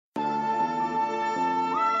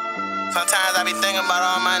Sometimes I be thinking about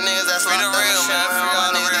all my niggas that's free the real, man. Free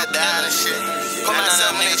all the niggas that died and shit. Put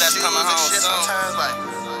myself in niggas that's coming home shit sometimes, like,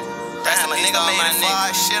 damn, a nigga made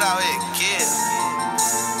fly shit out here, kid.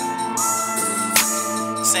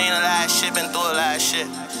 Seen a lot of shit, been through a lot of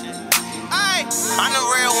shit. Ayy, I'm the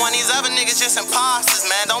real one, these other niggas just imposters,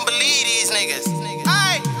 man. Don't believe these niggas.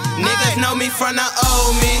 Ayy, niggas know me from the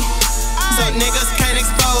old me, so niggas can't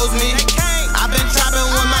expose me. I've been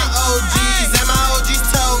trapping with my OGs, and my OGs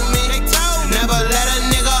told me never let a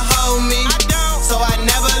nigga hold me, so I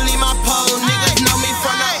never leave my pole. Niggas know me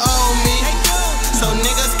from the old me, so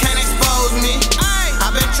niggas can't expose me.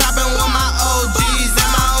 I've been trapping with my OGs,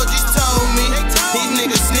 and my OGs told me these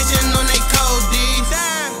niggas snitching on they code D's,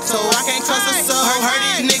 so I can't trust a soul. Heard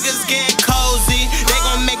these niggas getting cozy, they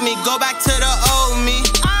gon' make me go back to the old me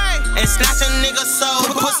and snatch a nigga soul.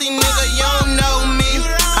 Pussy nigga, you don't know me.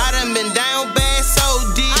 I done been down bad so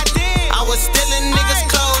deep, I was stealing niggas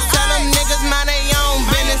clothes. Tell them niggas mind they own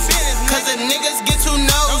business, cause the niggas get too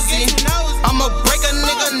nosy. I'ma break a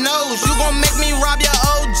nigga nose, you gon' make me rob your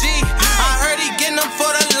OG. I heard he getting them for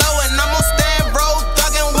the low, and I'm gon' stand road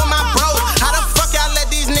thuggin' with my bro. How the fuck y'all let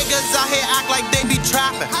these niggas out here act like they be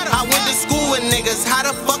trapping? I went to school with niggas, how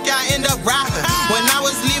the fuck y'all end up rapping? When I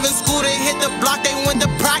was leaving school, they hit the block, they went to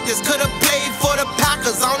practice. Could've played for the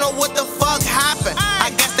Packers, I don't know what the fuck happened.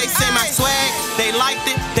 I guess they say my swag, they liked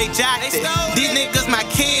it, they jacked it. These niggas my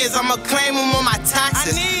kids, I'ma claim them on my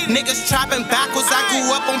taxes. Niggas trapping backwards, I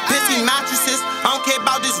grew up on pissy mattresses. I don't care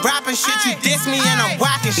about this rapping shit, you diss me and I'm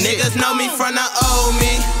whacking shit. Niggas know me from the old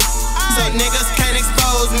me, so niggas can't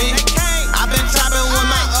expose me. I've been trapping with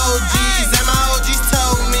my OGs, and my OGs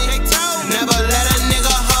told me never let a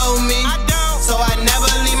nigga hold me, so I never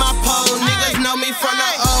leave my pole. Niggas know me from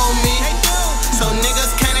the old me, so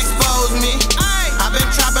niggas can't expose me. I've been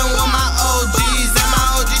trapping with my OGs, and my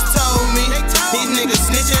OGs told me these niggas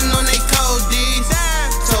snitching on they code D's,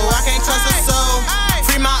 so I can't trust a soul.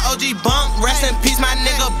 Free my OG bump, rest in peace my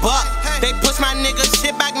nigga Buck. They push my nigga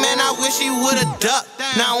shit back, man, I wish he would've ducked.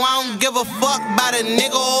 Now I don't give a fuck about a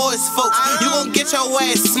nigga or his folks. You gon' get your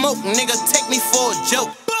ass smoked, nigga, take me for a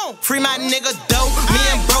joke. Free my nigga dope, me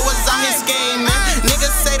and bro was out here scheming.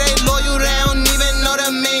 Niggas say they loyal, they don't even know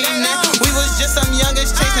the meaning. We was just some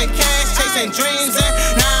youngers chasing cash, chasing dreams, and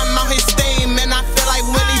now I'm out here steaming. I feel like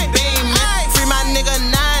Willie Beeman. Free my nigga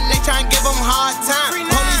 9, they tryna give him hard time.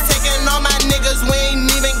 Police taking all my niggas, we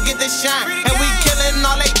ain't even get the shine. And we killing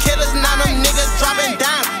all they killers, now them niggas dropping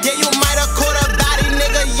down. Yeah, you might've caught a body,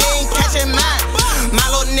 nigga, you ain't catching mine. My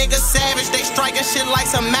little niggas savage, they striking shit like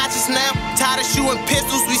some matches now. Tired of shooting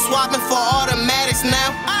pistols, we swapping for automatics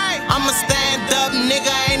now. I'ma stand up,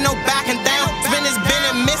 nigga, ain't no backing down. Spin is been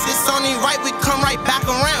and miss, it's only right, we come right back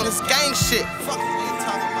around. It's gang shit. Fuck what you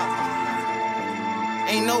talking about?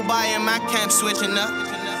 Ain't nobody in my camp switching up.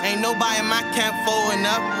 Ain't nobody in my camp folding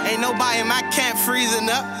up. Ain't nobody in my camp freezing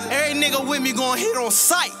up. Every nigga with me gon' hit on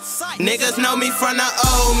sight. Niggas know me from the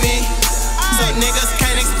old me, so niggas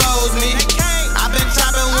can't expose me. I've been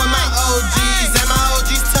trapping with my